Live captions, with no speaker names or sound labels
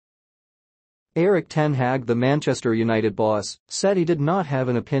Erik Ten Hag, the Manchester United boss, said he did not have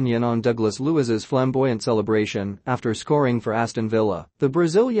an opinion on Douglas Luiz's flamboyant celebration after scoring for Aston Villa. The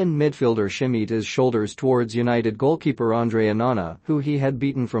Brazilian midfielder shimmied his shoulders towards United goalkeeper Andre Onana, who he had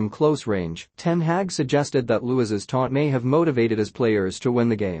beaten from close range. Ten Hag suggested that Luiz's taunt may have motivated his players to win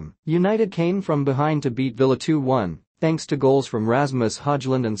the game. United came from behind to beat Villa 2-1. Thanks to goals from Rasmus,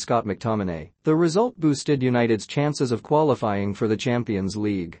 Hojlund and McTominay. The result boosted United's chances of qualifying for the Champions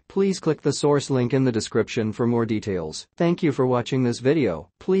League. Please click the source link in the description for more details. Thank you for watching this video.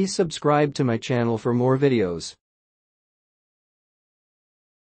 Please subscribe to my channel for more videos.